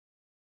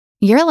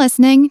You're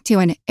listening to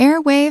an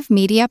Airwave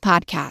Media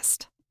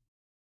Podcast.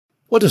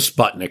 What does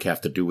Sputnik have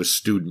to do with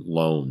student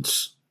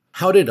loans?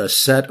 How did a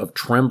set of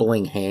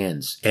trembling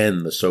hands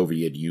end the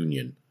Soviet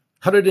Union?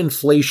 How did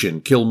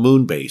inflation kill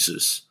moon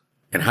bases?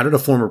 And how did a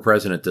former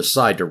president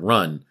decide to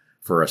run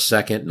for a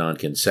second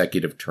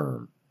non-consecutive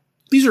term?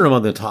 These are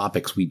among the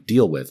topics we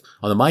deal with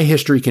on the My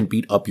History Can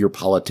Beat Up Your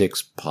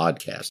Politics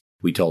podcast.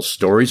 We tell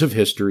stories of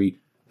history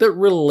that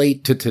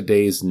relate to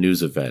today's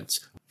news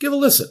events. Give a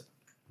listen.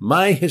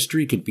 My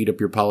History Can Beat Up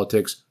Your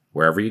Politics,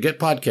 wherever you get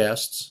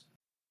podcasts.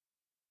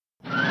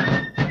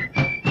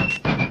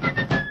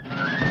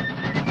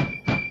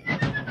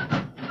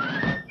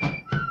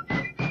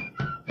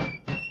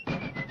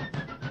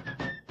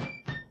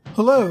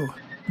 Hello,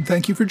 and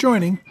thank you for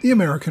joining the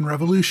American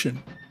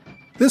Revolution.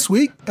 This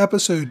week,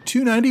 episode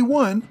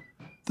 291,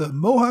 the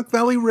Mohawk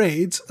Valley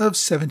Raids of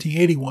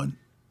 1781.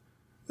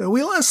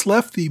 We last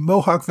left the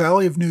Mohawk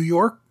Valley of New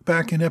York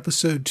back in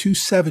episode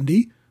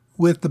 270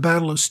 with the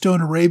Battle of Stone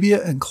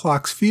Arabia and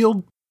Clocks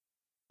Field.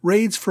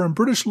 Raids from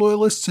British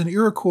Loyalists and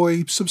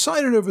Iroquois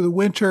subsided over the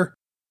winter,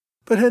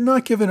 but had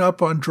not given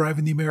up on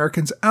driving the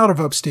Americans out of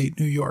upstate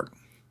New York.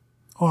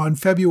 On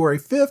February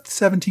 5th,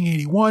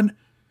 1781,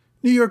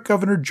 New York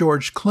Governor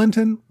George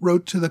Clinton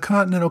wrote to the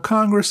Continental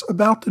Congress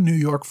about the New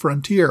York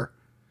frontier.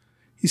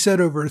 He said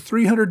over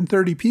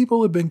 330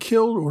 people had been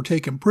killed or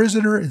taken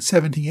prisoner in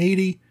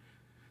 1780,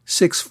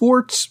 6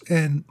 forts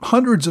and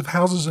hundreds of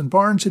houses and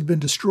barns had been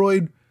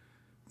destroyed.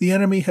 The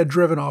enemy had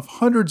driven off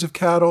hundreds of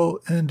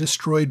cattle and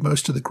destroyed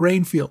most of the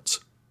grain fields.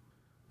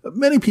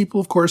 Many people,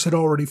 of course, had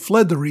already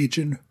fled the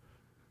region,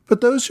 but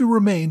those who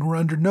remained were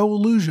under no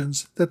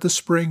illusions that the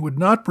spring would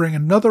not bring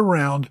another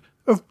round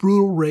of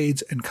brutal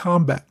raids and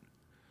combat.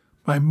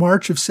 By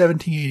March of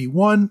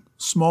 1781,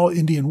 small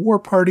Indian war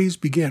parties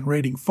began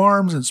raiding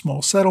farms and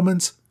small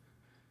settlements.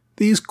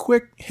 These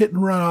quick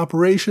hit-and-run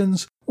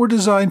operations were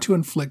designed to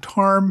inflict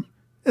harm,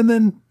 and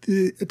then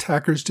the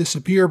attackers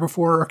disappear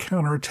before a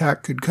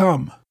counterattack could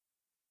come.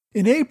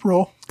 In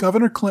April,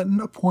 Governor Clinton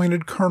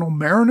appointed Colonel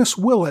Marinus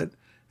Willett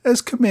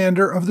as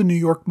commander of the New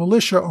York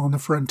militia on the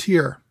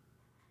frontier.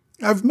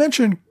 I've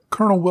mentioned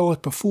Colonel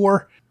Willett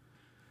before.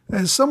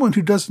 As someone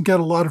who doesn't get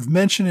a lot of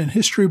mention in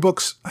history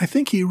books, I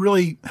think he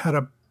really had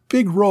a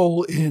big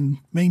role in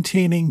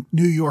maintaining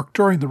New York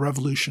during the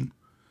Revolution.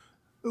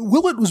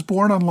 Willett was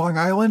born on Long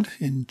Island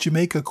in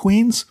Jamaica,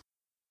 Queens.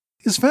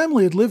 His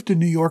family had lived in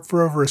New York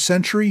for over a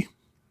century.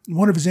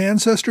 One of his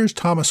ancestors,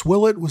 Thomas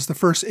Willett, was the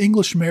first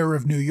English mayor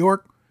of New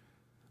York.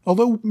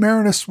 Although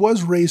Marinus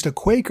was raised a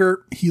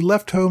Quaker, he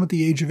left home at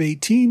the age of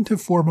 18 to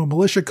form a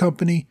militia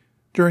company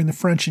during the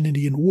French and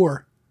Indian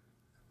War.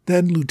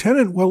 Then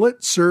Lieutenant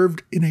Willett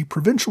served in a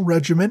provincial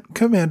regiment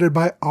commanded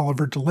by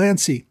Oliver de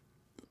Lancey.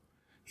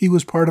 He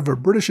was part of a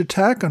British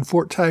attack on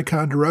Fort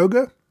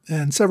Ticonderoga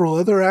and several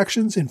other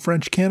actions in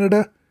French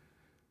Canada,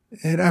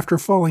 and after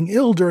falling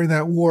ill during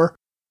that war,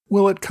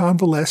 Willett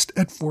convalesced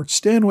at Fort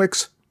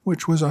Stanwix,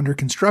 which was under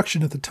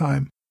construction at the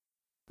time.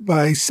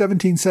 By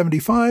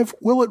 1775,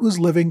 Willett was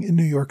living in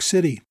New York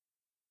City.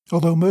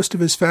 Although most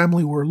of his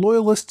family were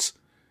Loyalists,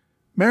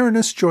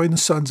 Marinus joined the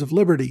Sons of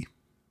Liberty.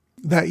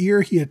 That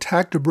year, he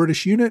attacked a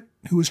British unit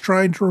who was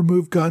trying to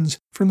remove guns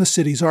from the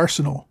city's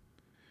arsenal.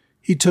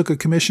 He took a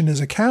commission as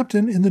a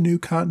captain in the new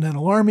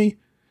Continental Army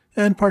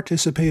and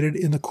participated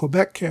in the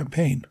Quebec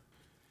campaign.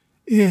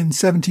 In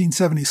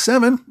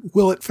 1777,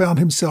 Willett found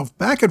himself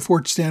back at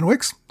Fort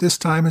Stanwix, this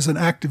time as an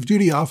active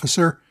duty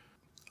officer,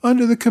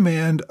 under the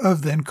command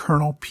of then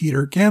Colonel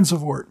Peter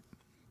Gansevoort.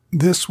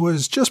 This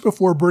was just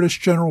before British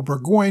General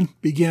Burgoyne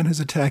began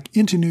his attack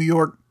into New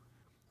York.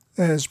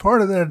 As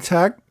part of that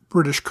attack,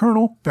 British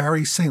Colonel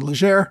Barry St.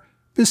 Leger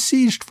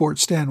besieged Fort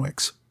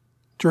Stanwix.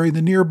 During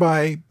the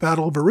nearby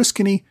Battle of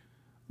Oriskany,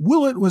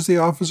 Willett was the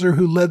officer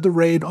who led the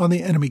raid on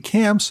the enemy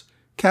camps,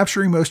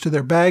 capturing most of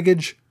their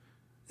baggage,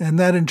 and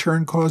that in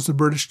turn caused the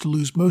British to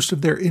lose most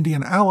of their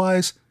Indian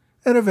allies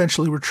and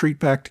eventually retreat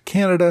back to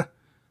Canada,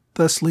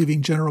 thus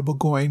leaving General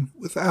Burgoyne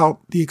without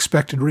the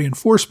expected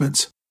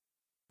reinforcements.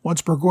 Once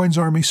Burgoyne's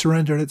army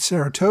surrendered at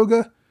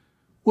Saratoga,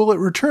 Willett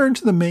returned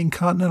to the main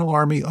Continental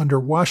Army under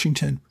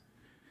Washington.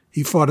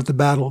 He fought at the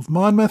Battle of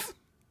Monmouth.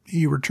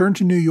 He returned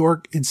to New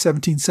York in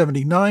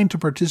 1779 to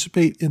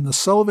participate in the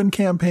Sullivan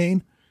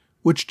Campaign,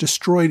 which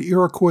destroyed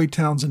Iroquois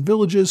towns and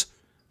villages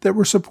that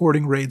were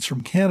supporting raids from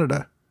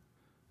Canada.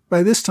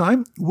 By this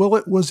time,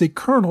 Willett was a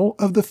colonel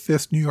of the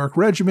 5th New York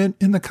Regiment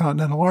in the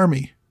Continental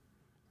Army.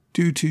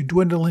 Due to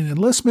dwindling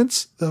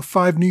enlistments, the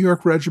 5 New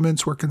York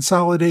regiments were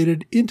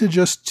consolidated into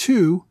just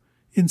 2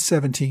 in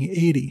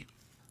 1780.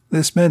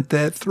 This meant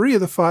that 3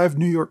 of the 5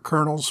 New York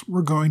colonels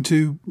were going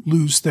to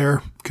lose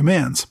their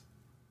commands.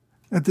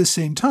 At the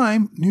same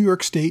time, New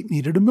York State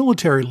needed a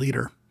military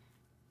leader.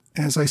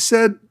 As I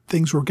said,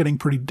 things were getting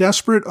pretty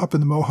desperate up in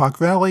the Mohawk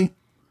Valley.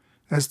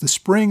 As the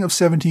spring of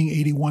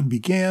 1781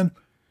 began,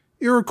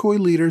 Iroquois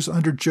leaders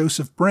under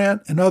Joseph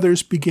Brant and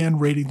others began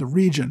raiding the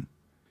region.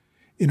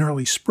 In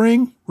early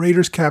spring,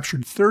 raiders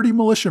captured 30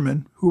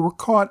 militiamen who were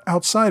caught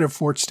outside of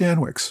Fort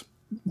Stanwix,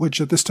 which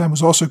at this time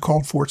was also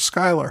called Fort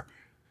Schuyler.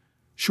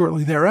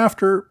 Shortly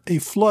thereafter, a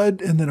flood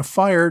and then a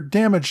fire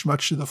damaged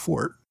much of the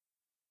fort.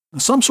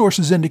 Some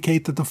sources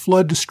indicate that the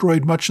flood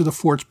destroyed much of the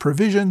fort's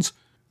provisions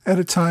at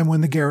a time when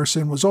the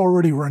garrison was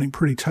already running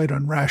pretty tight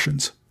on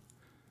rations.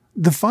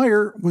 The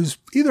fire was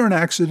either an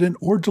accident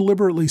or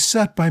deliberately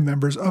set by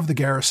members of the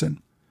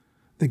garrison.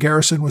 The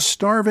garrison was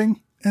starving,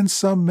 and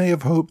some may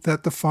have hoped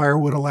that the fire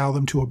would allow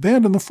them to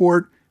abandon the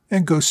fort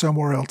and go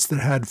somewhere else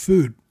that had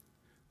food.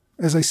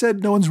 As I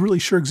said, no one's really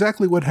sure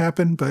exactly what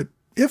happened, but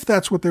if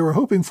that's what they were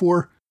hoping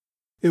for,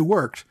 it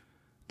worked.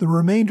 The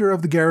remainder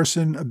of the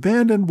garrison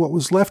abandoned what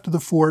was left of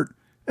the fort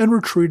and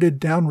retreated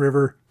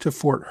downriver to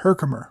Fort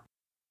Herkimer.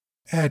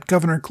 At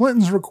Governor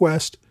Clinton's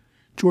request,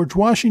 George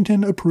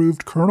Washington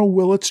approved Colonel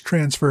Willett's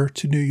transfer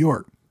to New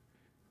York.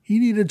 He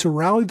needed to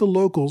rally the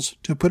locals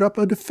to put up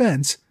a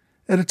defense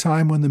at a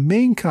time when the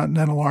main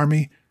Continental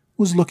Army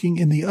was looking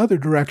in the other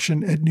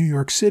direction at New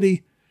York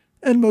City,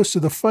 and most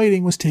of the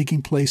fighting was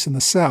taking place in the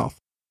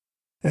South.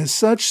 As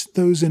such,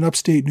 those in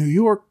upstate New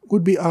York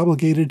would be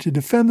obligated to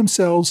defend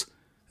themselves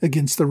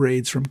against the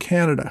raids from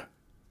Canada.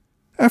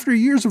 After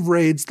years of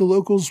raids, the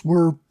locals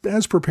were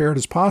as prepared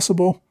as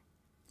possible.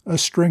 A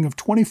string of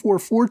 24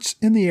 forts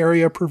in the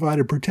area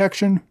provided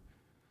protection.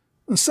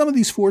 Some of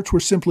these forts were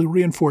simply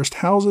reinforced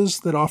houses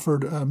that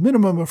offered a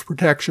minimum of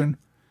protection.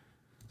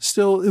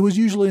 Still, it was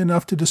usually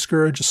enough to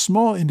discourage a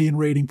small Indian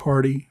raiding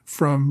party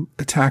from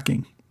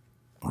attacking.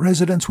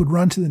 Residents would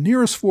run to the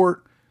nearest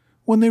fort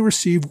when they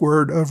received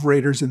word of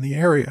raiders in the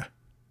area.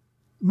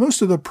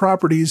 Most of the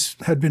properties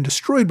had been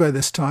destroyed by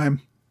this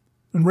time,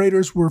 and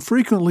raiders were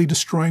frequently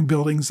destroying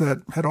buildings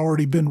that had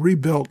already been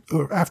rebuilt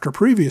after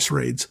previous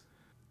raids.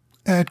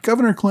 At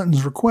Governor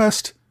Clinton's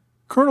request,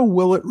 Colonel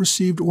Willett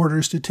received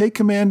orders to take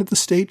command of the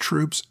state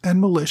troops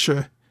and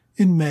militia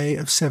in May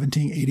of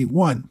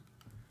 1781.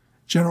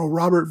 General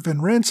Robert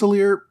Van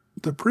Rensselaer,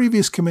 the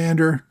previous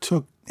commander,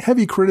 took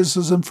heavy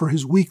criticism for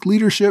his weak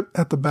leadership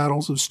at the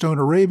battles of Stone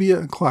Arabia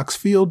and Clocks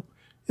Field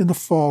in the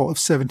fall of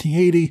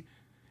 1780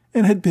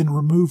 and had been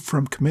removed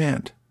from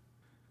command.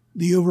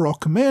 The overall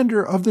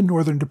commander of the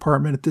Northern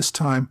Department at this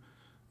time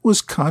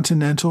was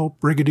Continental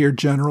Brigadier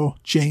General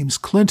James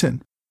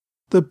Clinton,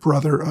 the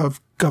brother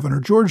of Governor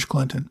George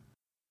Clinton.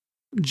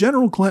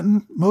 General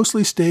Clinton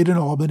mostly stayed in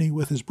Albany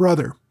with his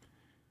brother.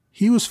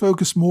 He was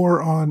focused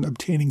more on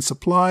obtaining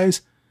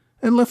supplies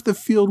and left the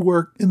field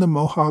work in the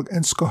Mohawk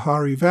and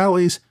Schoharie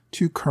valleys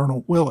to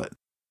Colonel Willett.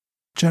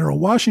 General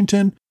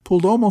Washington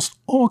pulled almost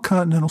all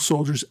Continental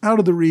soldiers out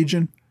of the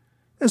region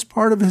as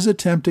part of his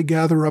attempt to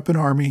gather up an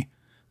army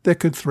that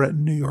could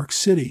threaten New York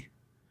City.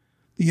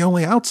 The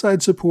only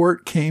outside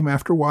support came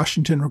after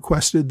Washington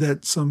requested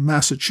that some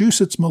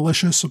Massachusetts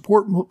militia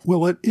support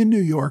Willett in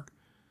New York,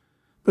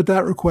 but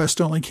that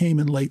request only came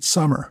in late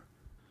summer.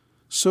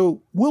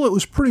 So Willett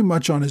was pretty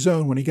much on his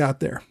own when he got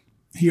there.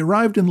 He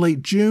arrived in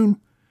late June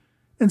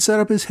and set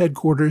up his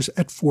headquarters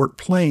at Fort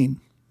Plain,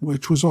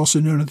 which was also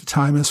known at the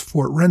time as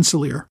Fort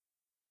Rensselaer.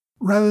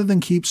 Rather than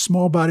keep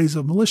small bodies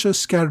of militia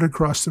scattered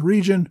across the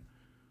region,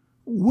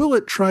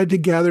 Willett tried to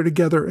gather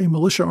together a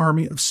militia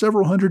army of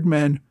several hundred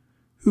men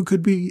who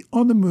could be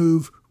on the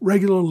move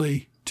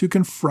regularly to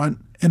confront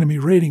enemy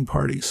raiding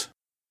parties.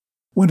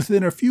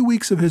 Within a few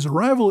weeks of his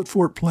arrival at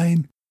Fort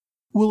Plain,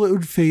 Willett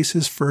would face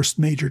his first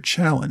major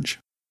challenge.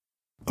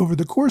 Over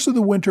the course of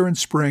the winter and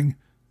spring,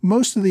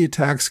 most of the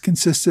attacks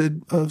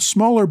consisted of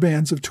smaller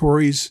bands of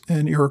Tories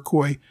and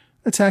Iroquois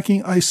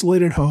attacking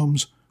isolated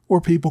homes or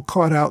people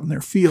caught out in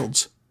their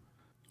fields.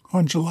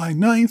 On July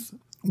 9th,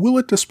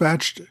 Willett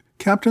dispatched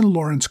Captain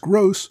Lawrence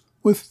Gross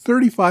with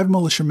 35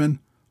 militiamen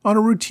on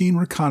a routine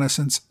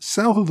reconnaissance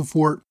south of the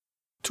fort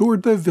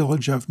toward the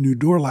village of New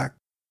Dorlach,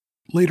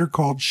 later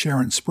called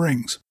Sharon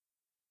Springs.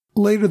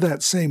 Later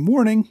that same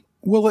morning,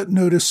 Willett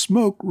noticed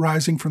smoke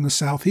rising from the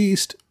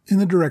southeast in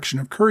the direction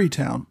of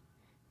Currytown.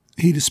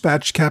 He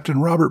dispatched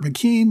Captain Robert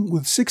McKean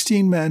with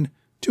 16 men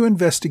to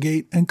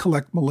investigate and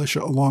collect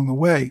militia along the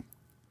way.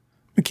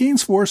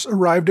 McKean's force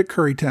arrived at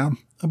Currytown,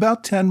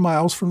 about 10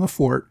 miles from the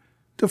fort,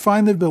 to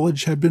find the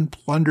village had been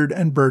plundered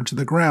and burned to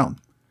the ground.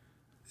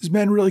 His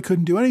men really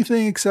couldn't do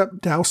anything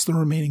except douse the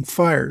remaining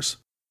fires.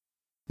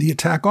 The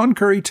attack on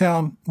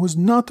Currytown was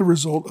not the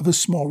result of a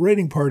small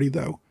raiding party,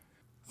 though.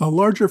 A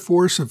larger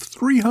force of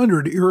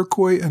 300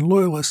 Iroquois and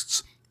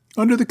Loyalists,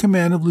 under the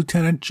command of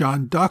Lieutenant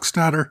John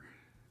Dockstader,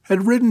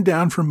 had ridden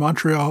down from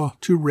Montreal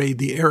to raid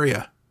the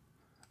area.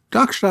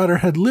 Dockstader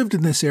had lived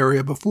in this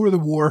area before the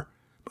war,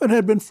 but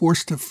had been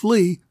forced to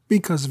flee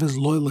because of his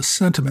Loyalist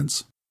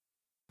sentiments.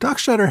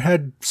 Dockstader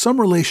had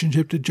some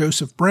relationship to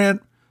Joseph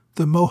Brant,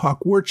 the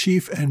Mohawk war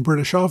chief and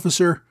British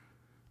officer.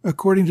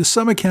 According to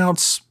some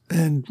accounts,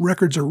 and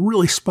records are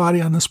really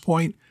spotty on this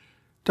point,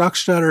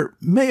 Dockstader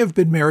may have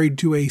been married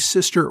to a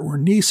sister or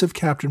niece of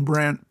Captain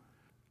Brant.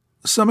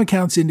 Some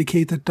accounts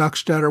indicate that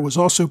Dockstader was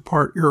also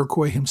part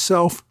Iroquois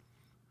himself.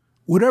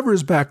 Whatever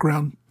his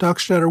background,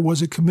 Dockstader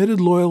was a committed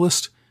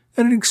Loyalist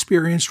and an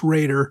experienced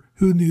raider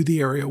who knew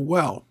the area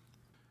well.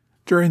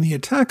 During the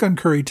attack on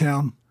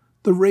Currytown,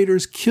 the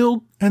raiders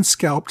killed and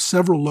scalped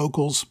several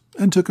locals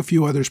and took a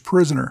few others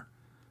prisoner.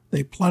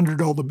 They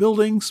plundered all the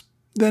buildings,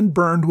 then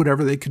burned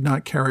whatever they could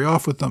not carry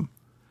off with them.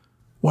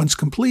 Once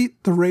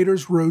complete, the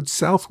raiders rode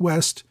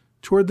southwest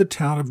toward the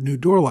town of New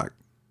Dorlach.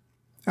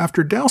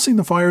 After dousing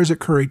the fires at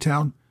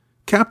Currytown,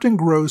 Captain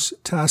Gross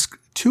tasked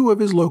 2 of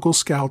his local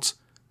scouts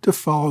to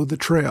follow the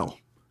trail.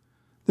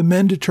 The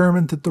men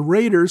determined that the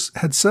raiders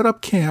had set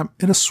up camp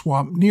in a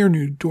swamp near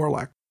New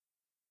Dorlach.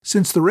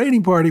 Since the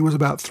raiding party was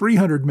about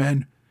 300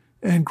 men,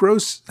 and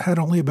Gross had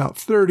only about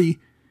 30,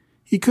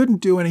 he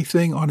couldn't do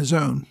anything on his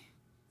own.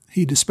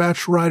 He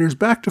dispatched riders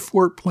back to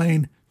Fort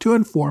Plain to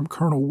inform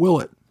Colonel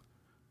Willett.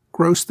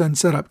 Gross then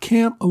set up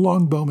camp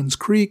along Bowman's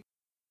Creek,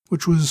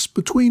 which was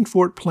between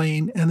Fort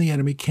Plain and the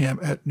enemy camp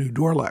at New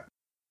Dorlach.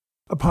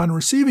 Upon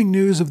receiving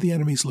news of the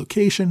enemy's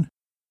location,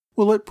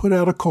 Willett put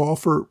out a call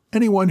for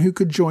anyone who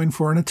could join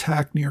for an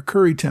attack near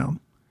Currytown.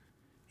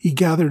 He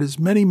gathered as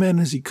many men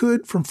as he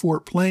could from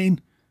Fort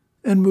Plain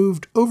and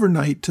moved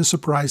overnight to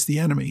surprise the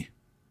enemy.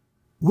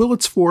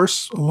 Willett's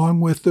force, along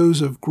with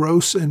those of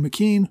Gross and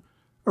McKean,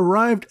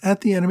 arrived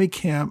at the enemy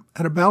camp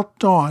at about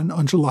dawn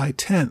on July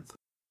 10th.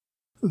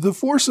 The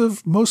force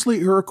of mostly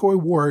Iroquois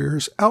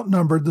warriors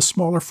outnumbered the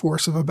smaller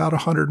force of about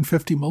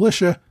 150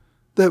 militia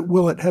that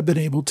Willett had been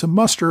able to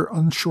muster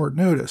on short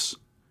notice.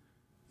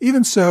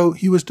 Even so,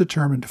 he was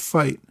determined to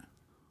fight.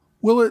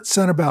 Willett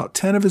sent about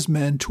 10 of his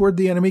men toward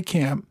the enemy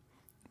camp,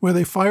 where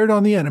they fired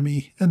on the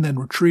enemy and then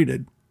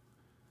retreated.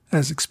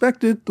 As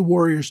expected, the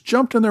warriors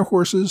jumped on their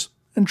horses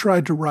and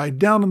tried to ride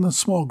down on the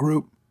small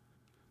group.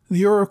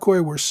 The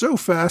Iroquois were so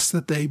fast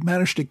that they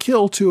managed to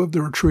kill 2 of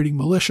the retreating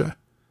militia.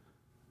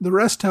 The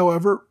rest,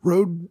 however,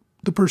 rode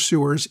the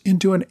pursuers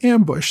into an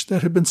ambush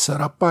that had been set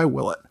up by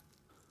Willett.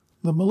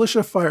 The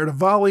militia fired a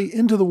volley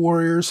into the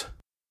warriors.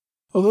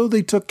 Although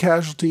they took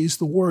casualties,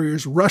 the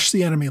warriors rushed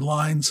the enemy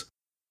lines.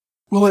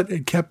 Willett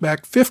had kept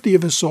back 50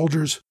 of his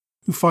soldiers,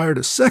 who fired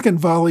a second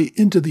volley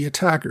into the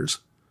attackers.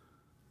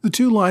 The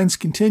 2 lines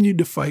continued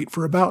to fight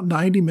for about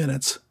 90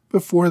 minutes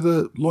before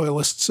the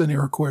Loyalists and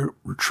Iroquois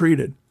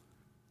retreated.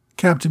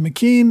 Captain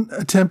McKean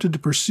attempted to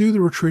pursue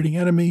the retreating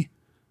enemy,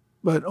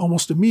 but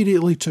almost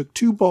immediately took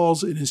 2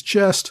 balls in his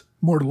chest,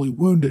 mortally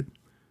wounded.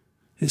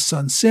 His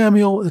son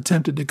Samuel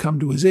attempted to come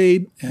to his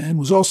aid and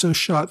was also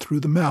shot through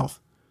the mouth.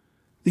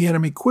 The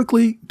enemy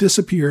quickly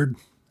disappeared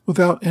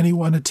without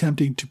anyone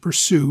attempting to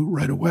pursue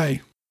right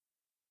away.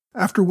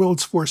 After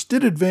Willett's force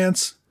did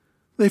advance,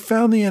 they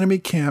found the enemy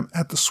camp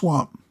at the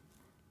swamp.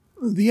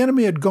 The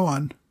enemy had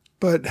gone,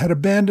 but had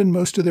abandoned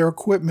most of their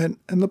equipment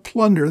and the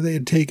plunder they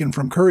had taken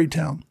from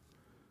Currytown.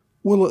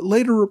 Willett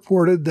later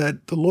reported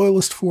that the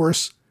Loyalist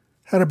force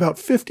had about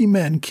 50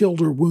 men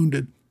killed or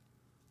wounded.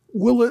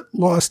 Willett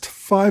lost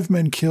 5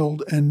 men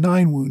killed and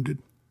 9 wounded.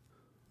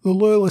 The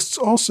Loyalists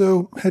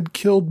also had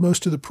killed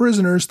most of the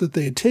prisoners that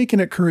they had taken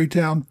at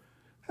Currytown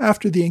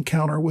after the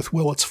encounter with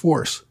Willett's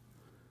force.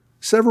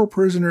 Several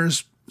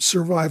prisoners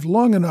survived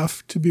long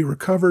enough to be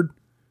recovered,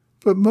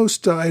 but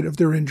most died of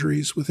their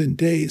injuries within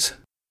days.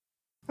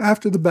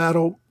 After the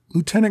battle,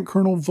 Lieutenant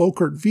Colonel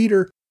Volkert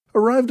Veeder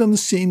arrived on the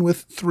scene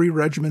with 3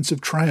 regiments of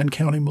Tryon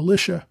County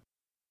militia.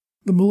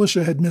 The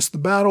militia had missed the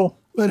battle,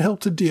 but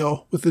helped to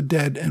deal with the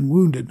dead and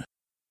wounded.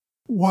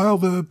 While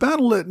the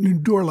battle at New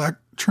Dorlach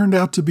turned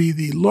out to be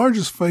the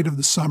largest fight of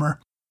the summer,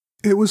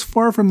 it was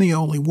far from the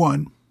only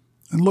one,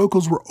 and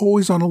locals were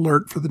always on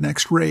alert for the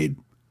next raid.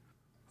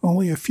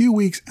 Only a few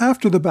weeks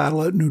after the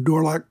battle at New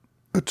Dorlach,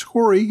 a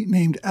Tory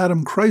named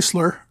Adam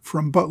Chrysler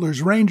from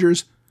Butler's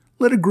Rangers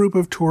led a group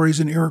of Tories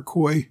and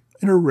Iroquois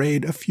in a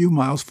raid a few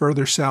miles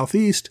further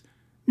southeast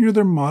near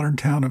their modern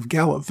town of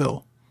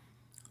Galluppville.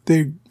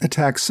 They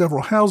attacked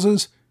several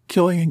houses,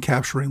 killing and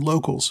capturing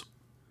locals.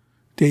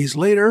 Days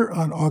later,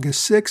 on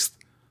August 6th,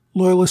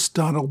 Loyalist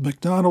Donald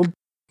MacDonald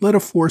led a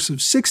force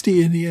of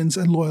 60 Indians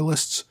and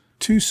Loyalists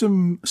to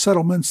some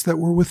settlements that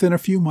were within a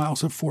few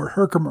miles of Fort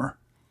Herkimer.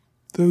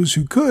 Those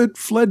who could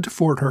fled to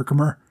Fort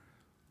Herkimer,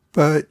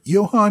 but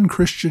Johann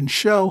Christian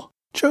Schell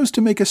chose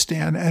to make a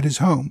stand at his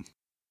home.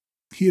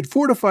 He had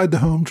fortified the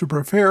home to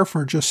prepare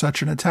for just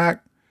such an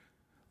attack.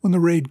 When the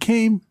raid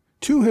came,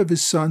 2 of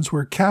his sons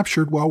were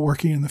captured while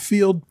working in the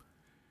field.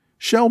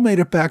 Schell made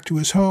it back to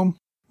his home,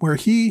 where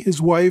he,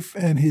 his wife,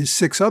 and his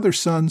 6 other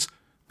sons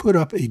put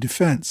up a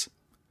defense.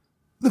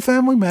 The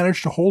family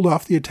managed to hold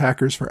off the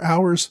attackers for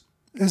hours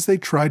as they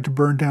tried to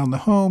burn down the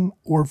home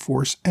or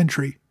force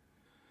entry.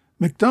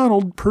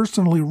 MacDonald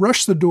personally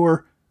rushed the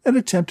door and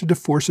attempted to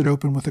force it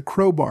open with a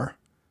crowbar.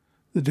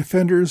 The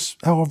defenders,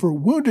 however,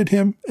 wounded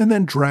him and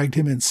then dragged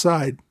him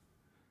inside.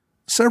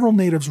 Several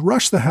natives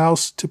rushed the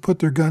house to put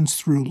their guns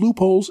through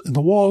loopholes in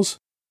the walls.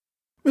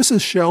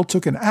 Mrs. Schell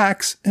took an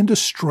axe and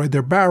destroyed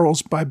their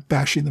barrels by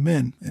bashing them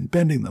in and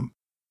bending them.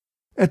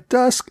 At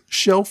dusk,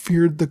 Schell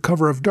feared the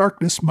cover of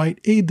darkness might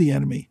aid the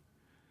enemy.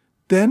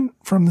 Then,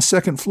 from the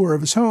 2nd floor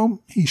of his home,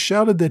 he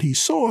shouted that he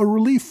saw a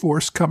relief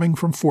force coming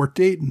from Fort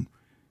Dayton.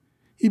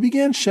 He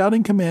began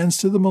shouting commands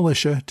to the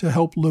militia to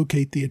help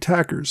locate the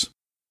attackers.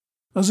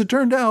 As it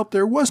turned out,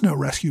 there was no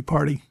rescue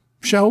party.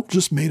 Schell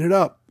just made it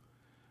up.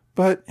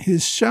 But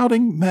his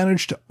shouting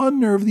managed to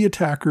unnerve the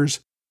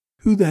attackers,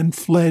 who then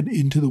fled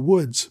into the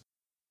woods.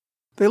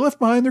 They left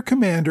behind their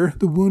commander,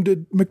 the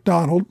wounded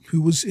MacDonald,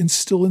 who was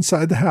still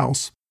inside the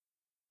house,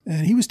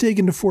 and he was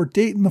taken to Fort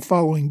Dayton the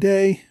following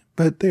day,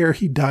 but there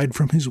he died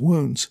from his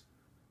wounds.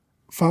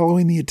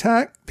 Following the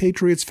attack,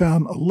 Patriots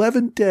found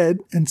 11 dead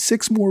and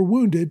 6 more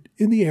wounded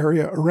in the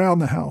area around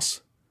the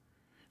house.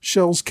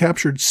 Schell's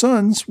captured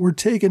sons were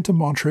taken to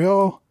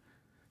Montreal.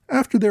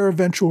 After their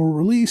eventual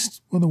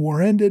release, when the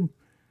war ended,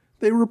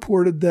 they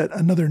reported that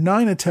another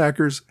 9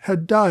 attackers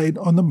had died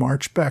on the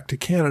march back to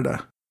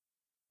Canada.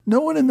 No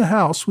one in the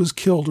house was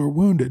killed or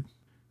wounded.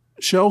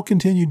 Schell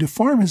continued to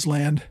farm his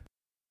land.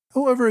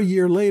 However, a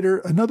year later,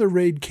 another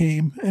raid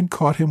came and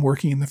caught him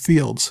working in the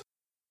fields.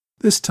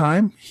 This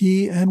time,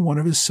 he and one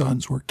of his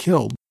sons were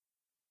killed.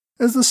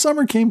 As the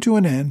summer came to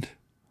an end,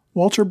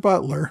 Walter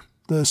Butler,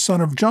 the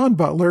son of John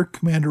Butler,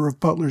 commander of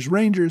Butler's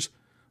Rangers,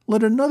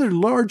 led another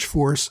large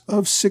force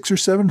of 600 or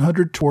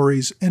 700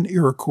 Tories and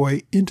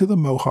Iroquois into the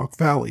Mohawk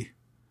Valley.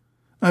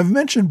 I've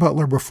mentioned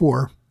Butler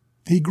before.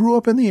 He grew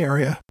up in the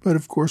area, but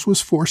of course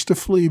was forced to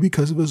flee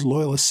because of his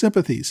Loyalist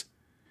sympathies.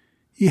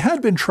 He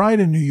had been tried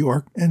in New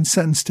York and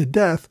sentenced to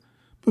death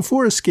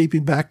before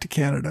escaping back to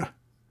Canada.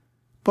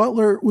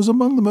 Butler was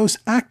among the most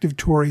active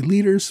Tory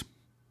leaders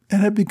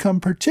and had become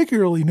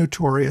particularly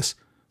notorious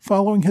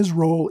following his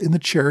role in the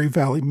Cherry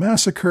Valley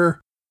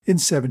Massacre in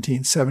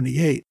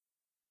 1778.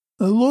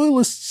 The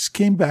Loyalists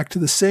came back to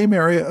the same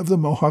area of the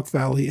Mohawk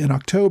Valley in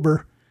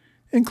October,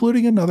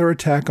 including another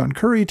attack on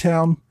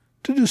Currytown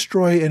to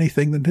destroy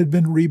anything that had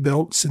been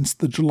rebuilt since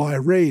the July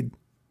raid.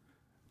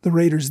 The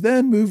raiders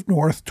then moved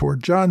north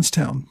toward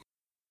Johnstown.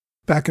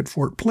 Back at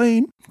Fort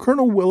Plain,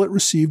 Colonel Willett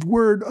received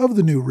word of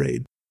the new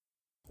raid.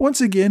 Once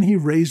again, he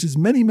raised as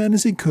many men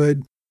as he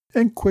could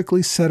and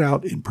quickly set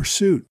out in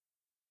pursuit.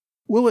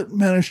 Willett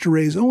managed to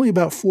raise only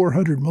about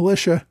 400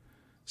 militia,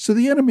 so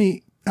the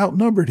enemy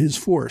outnumbered his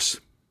force.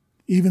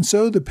 Even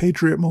so, the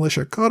Patriot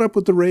militia caught up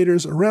with the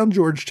raiders around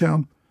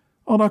Georgetown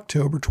on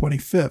October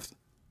 25th.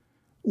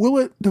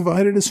 Willett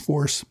divided his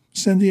force,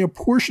 sending a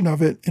portion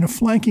of it in a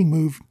flanking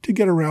move to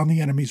get around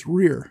the enemy's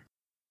rear.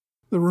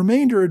 The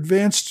remainder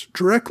advanced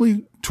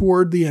directly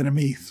toward the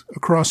enemy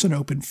across an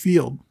open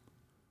field.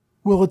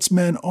 Willett's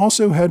men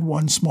also had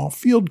one small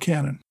field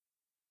cannon.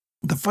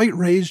 The fight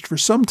raged for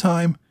some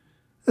time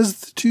as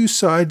the two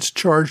sides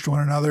charged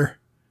one another.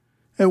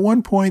 At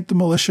one point, the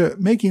militia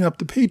making up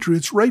the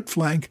Patriots' right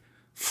flank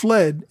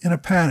fled in a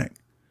panic.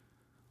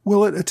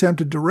 Willett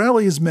attempted to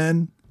rally his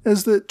men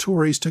as the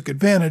Tories took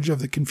advantage of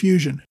the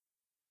confusion.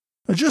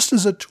 Just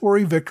as a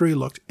Tory victory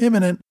looked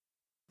imminent,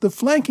 the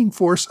flanking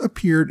force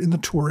appeared in the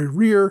Tory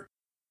rear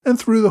and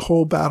threw the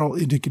whole battle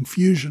into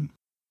confusion.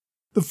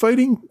 The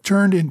fighting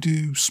turned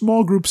into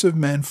small groups of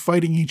men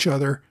fighting each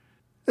other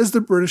as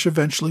the British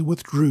eventually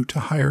withdrew to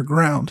higher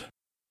ground.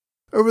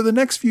 Over the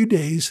next few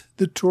days,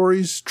 the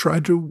Tories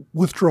tried to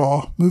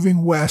withdraw,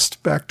 moving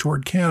west back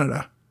toward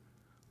Canada.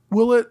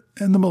 Willett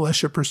and the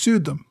militia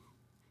pursued them.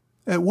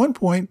 At one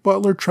point,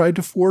 Butler tried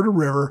to ford a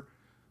river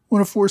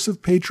when a force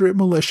of Patriot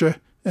militia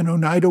and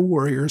Oneida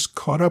warriors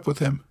caught up with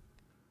him.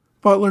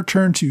 Butler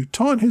turned to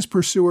taunt his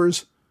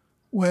pursuers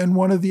when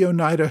one of the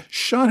Oneida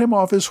shot him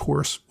off his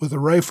horse with a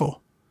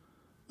rifle.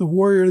 The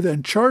warrior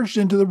then charged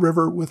into the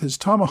river with his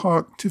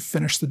tomahawk to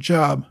finish the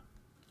job.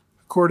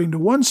 According to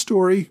one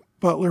story,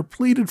 Butler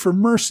pleaded for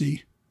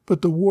mercy,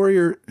 but the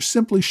warrior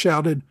simply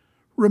shouted,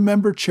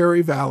 "Remember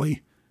Cherry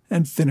Valley,"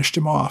 and finished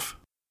him off.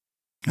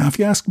 Now, if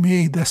you ask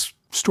me, this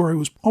story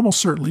was almost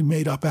certainly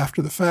made up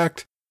after the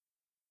fact.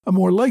 A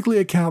more likely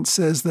account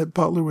says that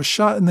Butler was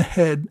shot in the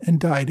head and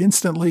died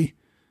instantly.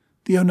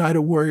 The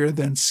Oneida warrior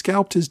then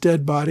scalped his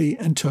dead body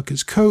and took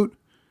his coat,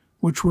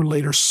 which were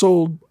later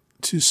sold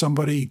to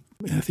somebody,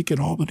 I think in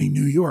Albany,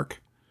 New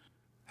York.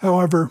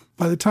 However,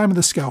 by the time of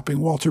the scalping,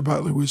 Walter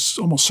Butler was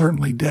almost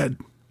certainly dead.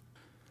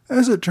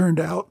 As it turned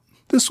out,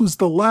 this was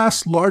the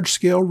last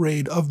large-scale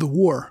raid of the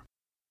war.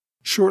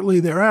 Shortly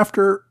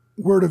thereafter,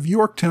 word of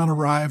Yorktown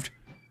arrived,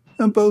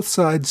 and both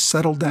sides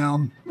settled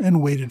down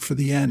and waited for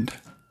the end.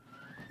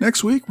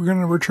 Next week, we're going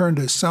to return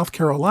to South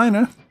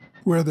Carolina,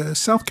 where the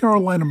South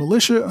Carolina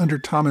militia under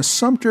Thomas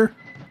Sumter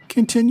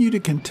continue to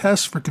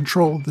contest for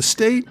control of the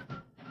state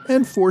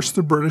and force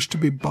the British to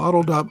be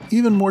bottled up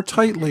even more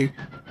tightly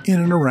in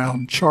and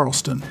around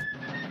Charleston.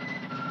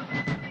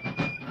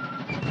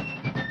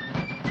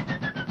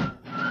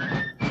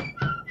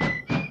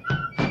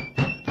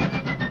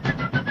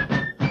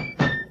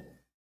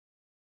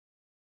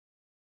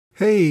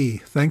 Hey,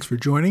 thanks for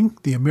joining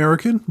the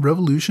American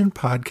Revolution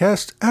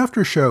Podcast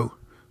After Show.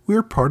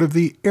 We're part of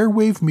the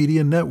Airwave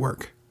Media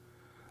Network.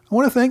 I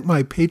want to thank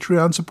my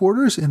Patreon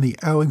supporters in the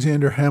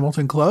Alexander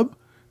Hamilton Club,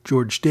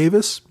 George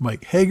Davis,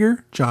 Mike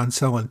Hager, John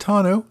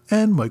Salentano,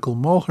 and Michael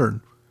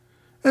Mulhern.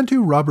 And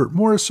to Robert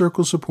Morris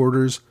Circle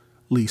supporters,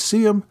 Lee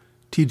Seam,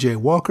 TJ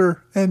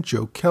Walker, and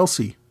Joe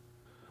Kelsey.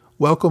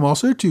 Welcome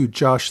also to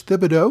Josh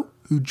Thibodeau,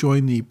 who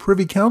joined the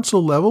Privy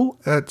Council level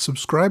at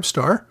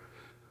Subscribestar.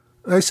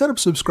 I set up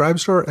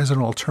Subscribestar as an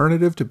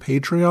alternative to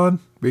Patreon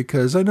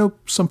because I know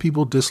some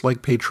people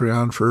dislike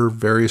Patreon for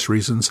various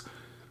reasons.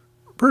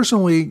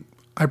 Personally,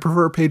 I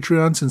prefer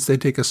Patreon since they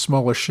take a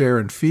smaller share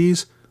in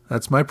fees.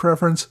 That's my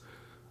preference.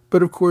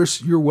 But of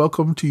course, you're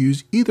welcome to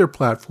use either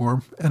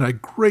platform, and I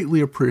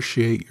greatly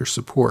appreciate your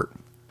support.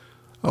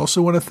 I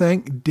also want to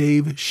thank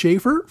Dave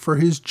Schaefer for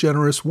his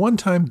generous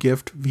one-time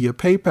gift via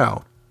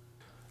PayPal.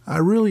 I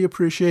really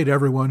appreciate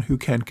everyone who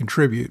can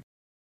contribute.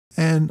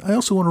 And I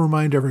also want to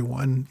remind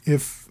everyone,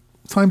 if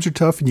times are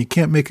tough and you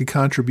can't make a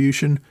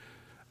contribution,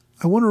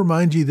 I want to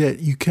remind you that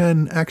you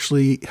can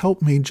actually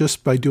help me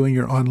just by doing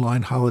your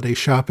online holiday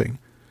shopping.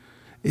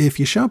 If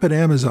you shop at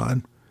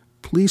Amazon,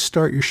 please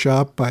start your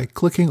shop by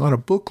clicking on a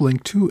book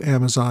link to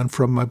Amazon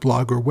from my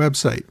blog or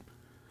website.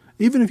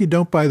 Even if you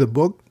don't buy the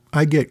book,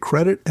 I get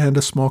credit and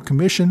a small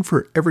commission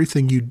for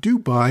everything you do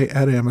buy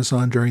at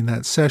Amazon during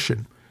that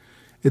session.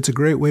 It's a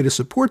great way to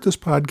support this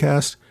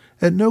podcast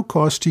at no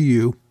cost to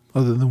you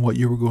other than what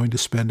you were going to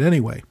spend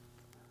anyway.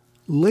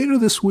 Later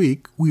this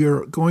week, we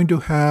are going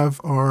to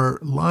have our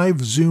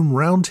live Zoom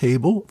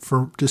roundtable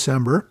for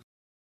December.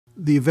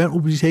 The event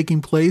will be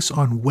taking place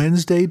on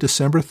Wednesday,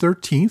 December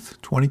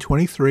 13th,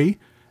 2023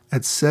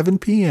 at 7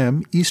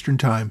 p.m. Eastern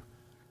Time.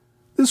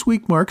 This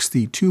week marks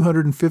the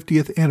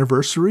 250th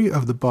anniversary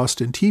of the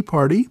Boston Tea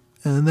Party,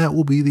 and that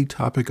will be the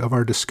topic of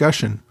our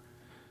discussion.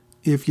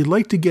 If you'd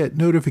like to get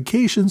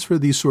notifications for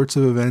these sorts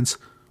of events,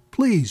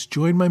 please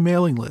join my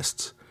mailing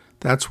lists.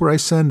 That's where I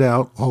send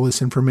out all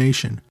this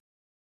information.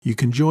 You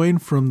can join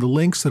from the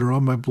links that are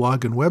on my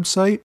blog and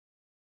website.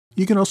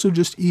 You can also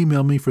just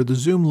email me for the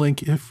Zoom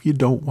link if you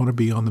don't want to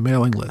be on the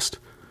mailing list.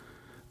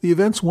 The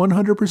event's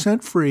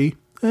 100% free,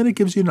 and it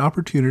gives you an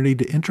opportunity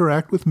to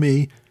interact with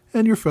me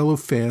and your fellow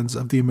fans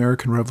of the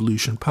American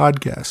Revolution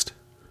podcast.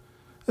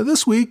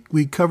 This week,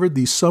 we covered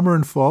the summer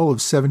and fall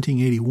of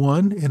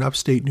 1781 in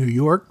upstate New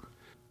York.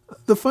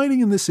 The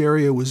fighting in this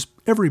area was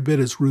every bit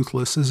as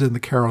ruthless as in the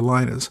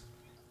Carolinas.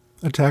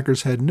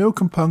 Attackers had no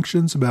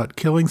compunctions about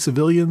killing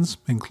civilians,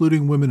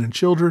 including women and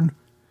children.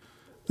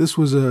 This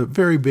was a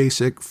very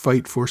basic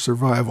fight for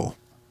survival.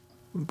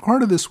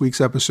 Part of this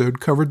week's episode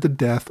covered the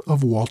death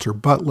of Walter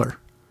Butler.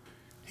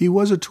 He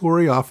was a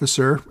Tory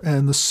officer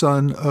and the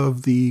son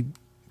of the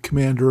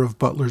commander of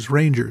Butler's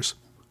Rangers.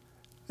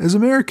 As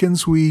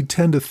Americans, we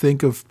tend to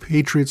think of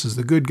patriots as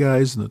the good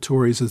guys and the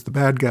Tories as the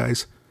bad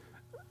guys.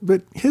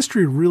 But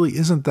history really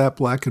isn't that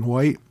black and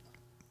white.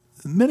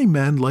 Many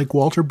men, like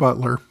Walter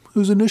Butler,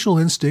 whose initial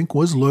instinct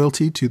was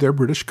loyalty to their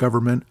British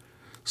government,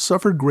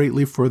 suffered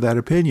greatly for that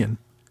opinion.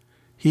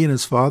 He and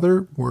his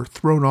father were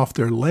thrown off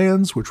their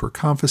lands, which were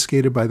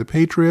confiscated by the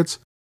Patriots.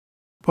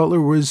 Butler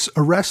was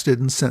arrested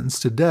and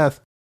sentenced to death,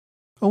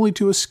 only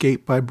to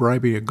escape by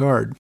bribing a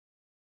guard.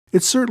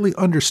 It's certainly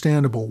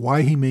understandable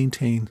why he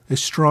maintained a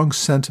strong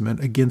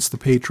sentiment against the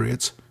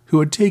Patriots, who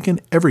had taken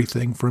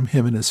everything from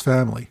him and his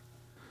family.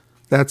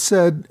 That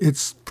said,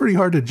 it's pretty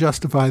hard to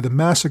justify the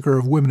massacre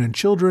of women and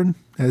children,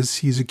 as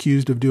he's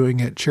accused of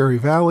doing at Cherry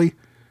Valley.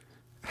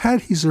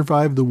 Had he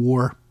survived the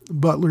war,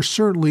 Butler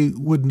certainly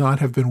would not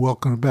have been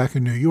welcomed back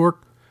in New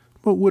York,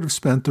 but would have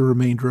spent the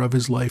remainder of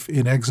his life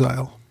in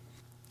exile.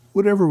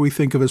 Whatever we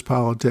think of his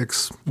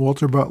politics,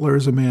 Walter Butler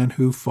is a man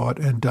who fought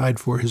and died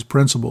for his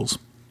principles.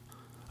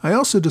 I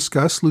also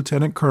discussed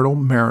Lieutenant Colonel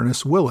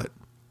Marinus Willett,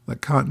 the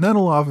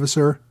Continental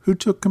officer who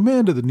took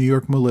command of the New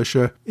York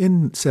militia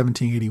in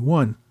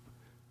 1781.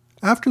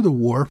 After the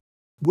war,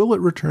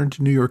 Willett returned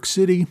to New York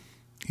City.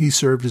 He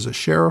served as a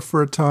sheriff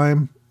for a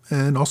time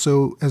and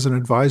also as an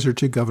advisor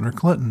to Governor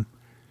Clinton.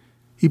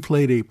 He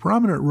played a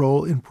prominent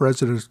role in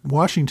President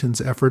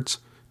Washington's efforts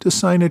to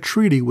sign a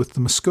treaty with the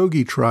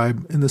Muskogee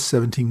tribe in the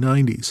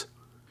 1790s.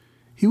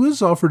 He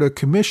was offered a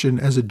commission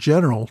as a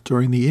general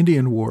during the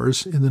Indian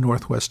Wars in the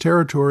Northwest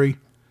Territory,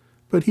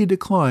 but he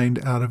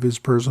declined out of his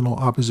personal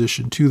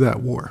opposition to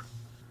that war.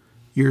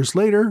 Years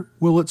later,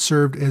 Willett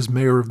served as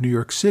mayor of New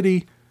York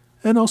City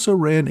and also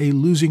ran a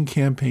losing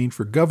campaign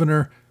for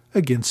governor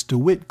against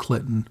DeWitt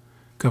Clinton,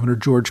 Governor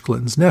George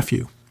Clinton's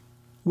nephew.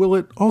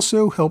 Willett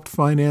also helped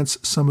finance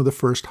some of the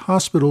first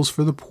hospitals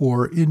for the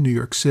poor in New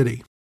York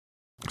City.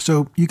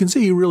 So you can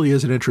see he really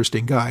is an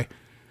interesting guy.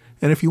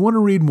 And if you want to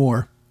read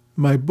more,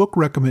 my book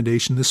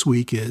recommendation this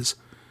week is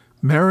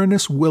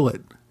Marinus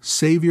Willett,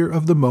 Savior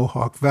of the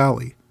Mohawk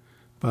Valley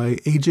by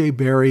A.J.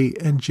 Berry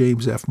and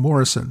James F.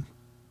 Morrison.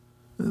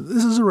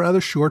 This is a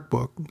rather short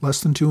book, less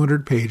than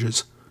 200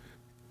 pages.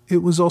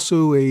 It was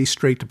also a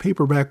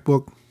straight-to-paperback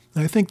book.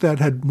 I think that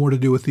had more to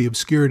do with the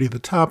obscurity of the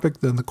topic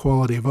than the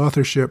quality of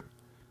authorship.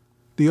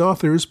 The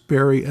authors,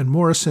 Berry and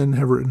Morrison,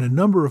 have written a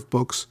number of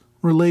books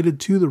related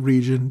to the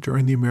region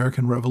during the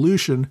American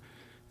Revolution,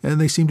 and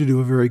they seem to do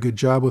a very good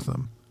job with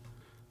them.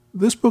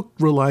 This book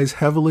relies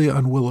heavily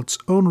on Willett's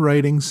own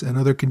writings and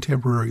other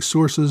contemporary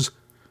sources.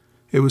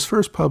 It was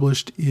first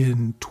published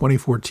in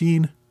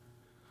 2014.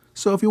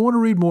 So if you want to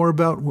read more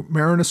about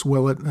Marinus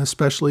Willett,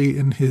 especially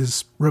in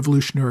his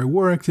Revolutionary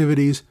War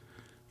activities,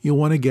 you'll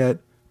want to get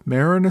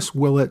Marinus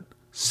Willett,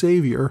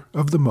 Savior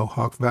of the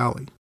Mohawk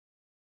Valley.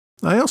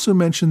 I also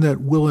mentioned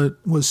that Willett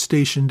was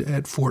stationed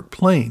at Fort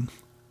Plain.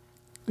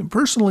 And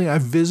personally,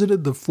 I've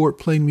visited the Fort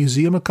Plain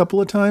Museum a couple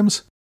of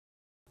times.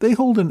 They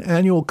hold an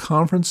annual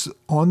conference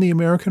on the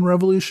American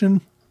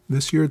Revolution.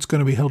 This year it's going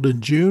to be held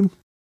in June.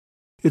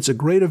 It's a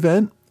great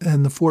event,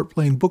 and the Fort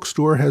Plain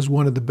bookstore has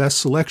one of the best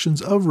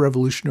selections of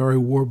Revolutionary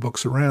War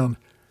books around.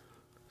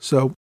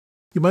 So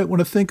you might want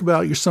to think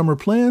about your summer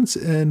plans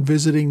and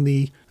visiting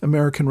the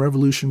American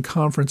Revolution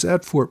Conference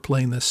at Fort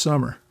Plain this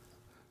summer.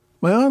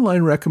 My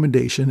online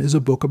recommendation is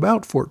a book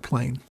about Fort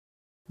Plain,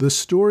 The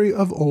Story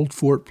of Old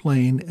Fort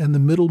Plain and the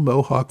Middle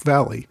Mohawk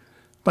Valley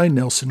by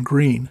Nelson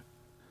Green.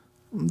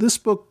 This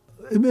book,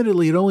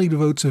 admittedly, it only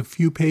devotes a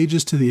few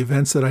pages to the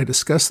events that I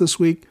discussed this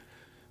week,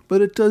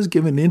 but it does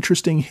give an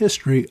interesting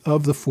history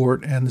of the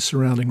fort and the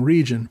surrounding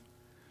region.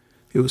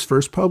 It was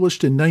first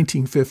published in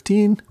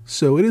 1915,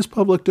 so it is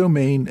public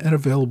domain and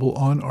available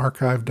on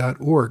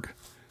archive.org.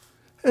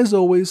 As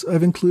always,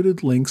 I've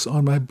included links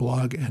on my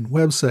blog and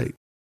website.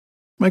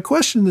 My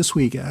question this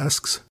week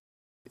asks,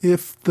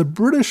 if the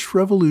British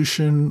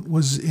Revolution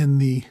was in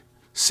the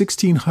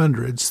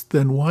 1600s,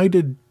 then why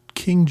did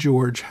King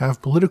George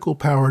have political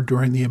power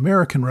during the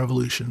American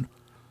Revolution?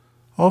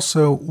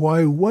 Also,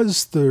 why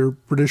was there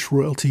British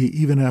royalty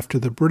even after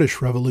the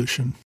British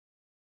Revolution?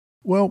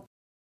 Well,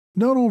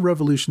 not all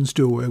revolutions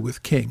do away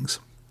with kings.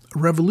 A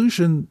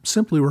revolution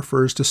simply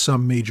refers to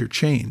some major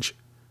change.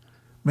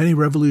 Many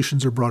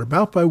revolutions are brought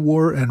about by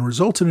war and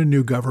result in a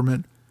new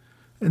government,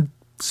 and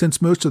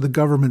since most of the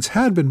governments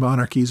had been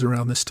monarchies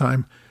around this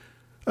time,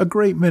 a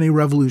great many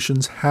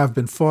revolutions have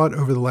been fought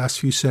over the last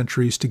few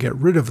centuries to get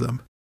rid of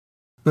them.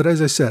 But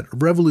as I said, a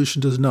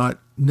revolution does not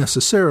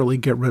necessarily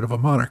get rid of a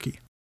monarchy.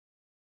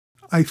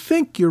 I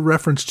think your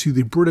reference to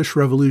the British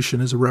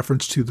Revolution is a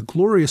reference to the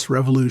Glorious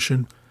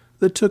Revolution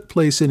that took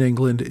place in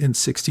England in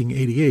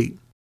 1688.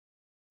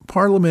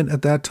 Parliament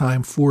at that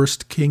time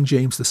forced King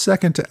James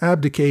II to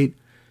abdicate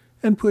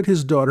and put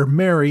his daughter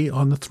Mary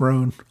on the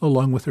throne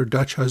along with her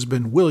Dutch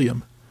husband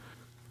William.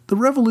 The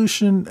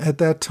revolution at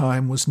that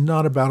time was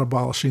not about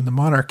abolishing the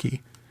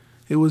monarchy.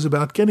 It was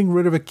about getting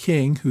rid of a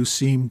king who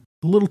seemed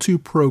a little too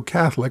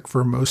pro-Catholic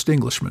for most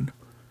Englishmen.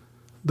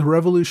 The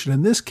revolution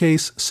in this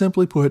case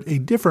simply put a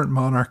different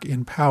monarch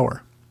in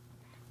power.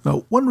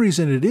 Now, one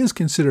reason it is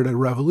considered a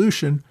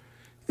revolution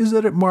is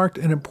that it marked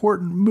an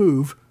important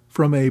move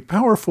from a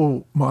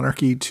powerful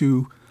monarchy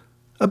to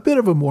a bit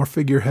of a more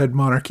figurehead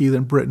monarchy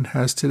than Britain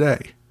has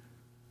today.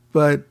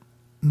 But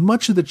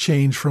much of the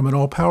change from an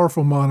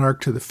all-powerful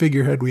monarch to the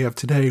figurehead we have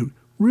today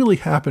really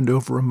happened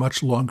over a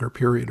much longer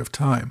period of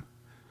time.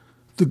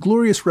 The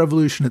Glorious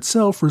Revolution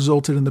itself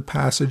resulted in the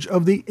passage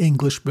of the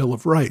English Bill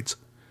of Rights,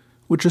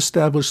 which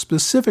established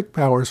specific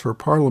powers for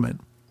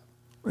Parliament.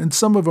 And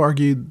some have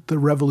argued the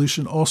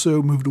revolution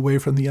also moved away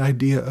from the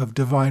idea of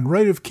divine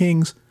right of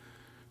kings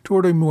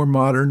toward a more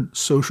modern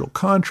social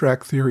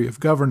contract theory of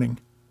governing.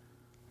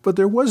 But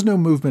there was no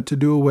movement to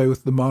do away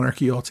with the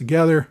monarchy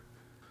altogether.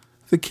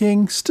 The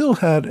king still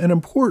had an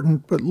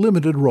important but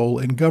limited role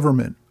in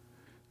government.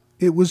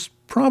 It was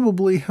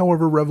probably,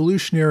 however,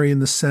 revolutionary in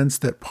the sense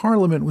that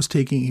Parliament was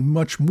taking a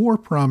much more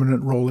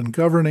prominent role in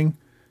governing.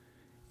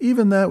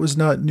 Even that was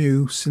not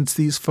new, since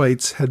these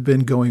fights had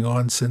been going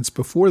on since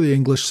before the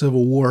English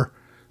Civil War,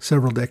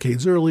 several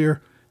decades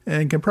earlier,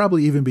 and can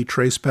probably even be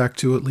traced back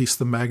to at least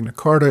the Magna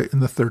Carta in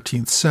the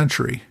 13th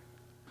century.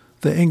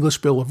 The English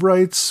Bill of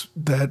Rights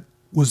that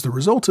was the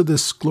result of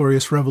this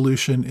glorious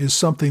revolution is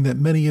something that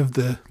many of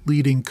the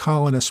leading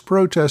colonist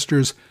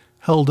protesters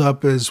held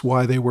up as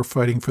why they were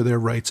fighting for their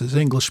rights as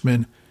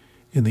Englishmen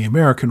in the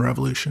American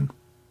Revolution.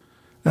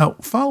 Now,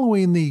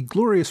 following the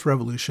Glorious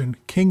Revolution,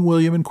 King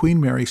William and Queen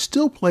Mary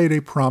still played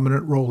a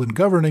prominent role in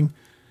governing,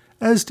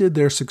 as did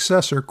their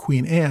successor,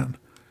 Queen Anne.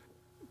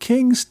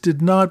 Kings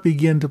did not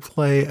begin to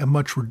play a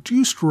much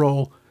reduced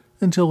role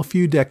until a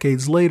few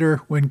decades later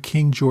when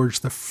King George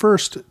I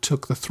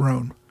took the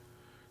throne.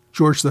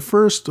 George I,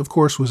 of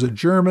course, was a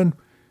German.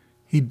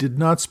 He did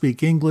not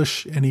speak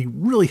English, and he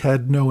really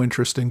had no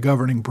interest in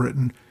governing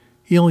Britain.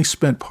 He only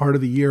spent part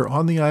of the year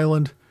on the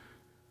island.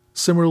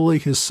 Similarly,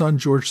 his son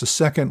George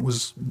II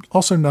was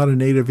also not a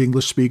native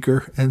English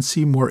speaker and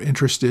seemed more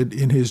interested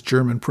in his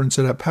German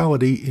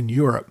principality in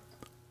Europe.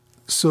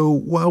 So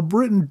while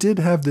Britain did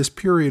have this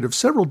period of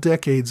several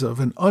decades of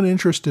an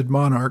uninterested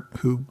monarch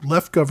who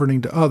left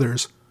governing to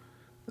others,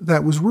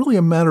 that was really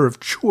a matter of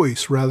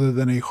choice rather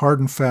than a hard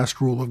and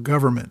fast rule of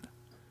government.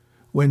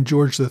 When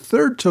George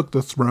III took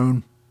the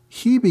throne,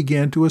 he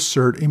began to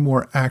assert a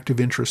more active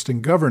interest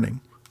in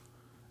governing.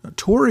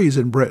 Tories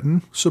in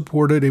Britain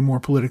supported a more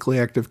politically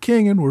active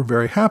king and were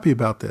very happy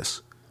about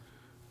this.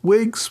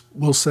 Whigs,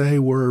 we'll say,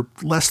 were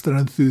less than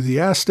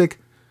enthusiastic,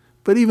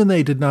 but even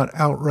they did not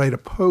outright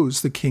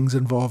oppose the king's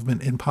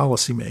involvement in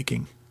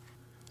policymaking.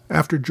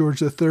 After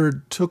George III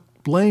took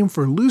blame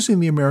for losing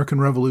the American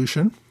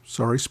Revolution,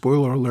 sorry,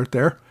 spoiler alert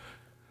there,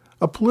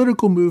 a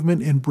political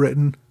movement in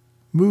Britain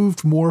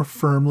moved more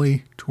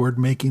firmly toward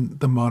making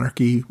the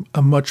monarchy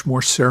a much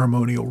more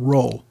ceremonial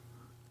role.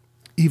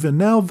 Even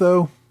now,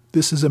 though,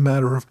 this is a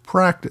matter of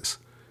practice.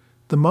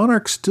 The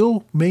monarch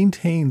still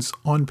maintains,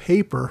 on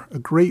paper, a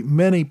great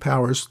many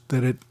powers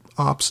that it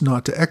opts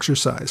not to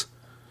exercise.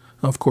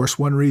 Of course,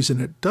 one reason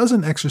it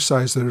doesn't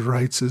exercise those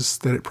rights is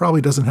that it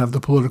probably doesn't have the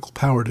political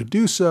power to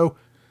do so,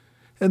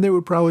 and there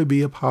would probably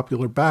be a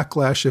popular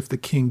backlash if the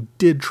king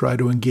did try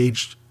to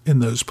engage in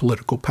those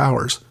political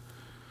powers.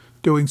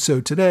 Doing so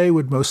today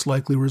would most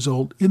likely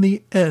result in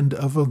the end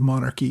of a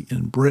monarchy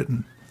in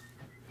Britain.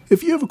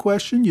 If you have a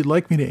question you'd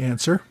like me to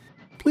answer,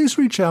 please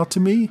reach out to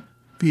me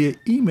via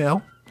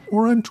email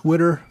or on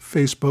Twitter,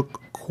 Facebook,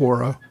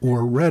 Quora,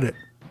 or Reddit.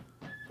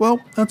 Well,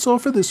 that's all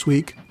for this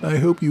week. I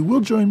hope you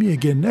will join me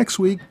again next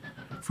week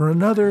for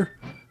another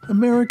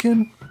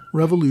American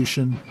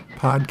Revolution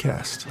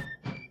podcast.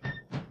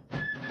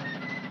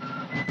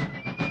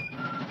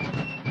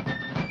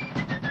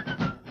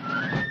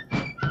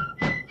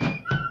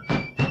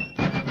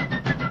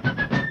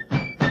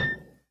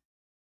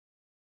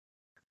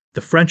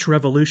 The French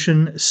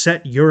Revolution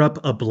set Europe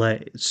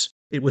ablaze.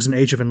 It was an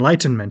age of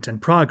enlightenment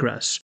and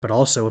progress, but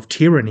also of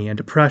tyranny and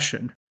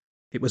oppression.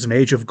 It was an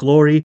age of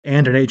glory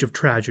and an age of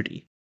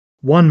tragedy.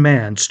 One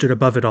man stood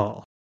above it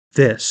all.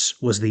 This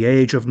was the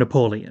Age of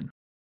Napoleon.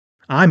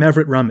 I'm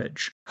Everett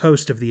Rummage,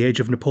 host of the Age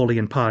of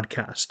Napoleon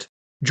podcast.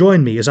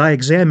 Join me as I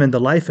examine the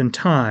life and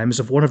times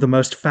of one of the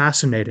most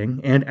fascinating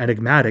and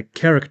enigmatic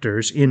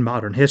characters in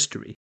modern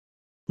history.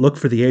 Look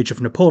for the Age of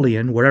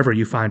Napoleon wherever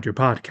you find your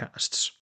podcasts.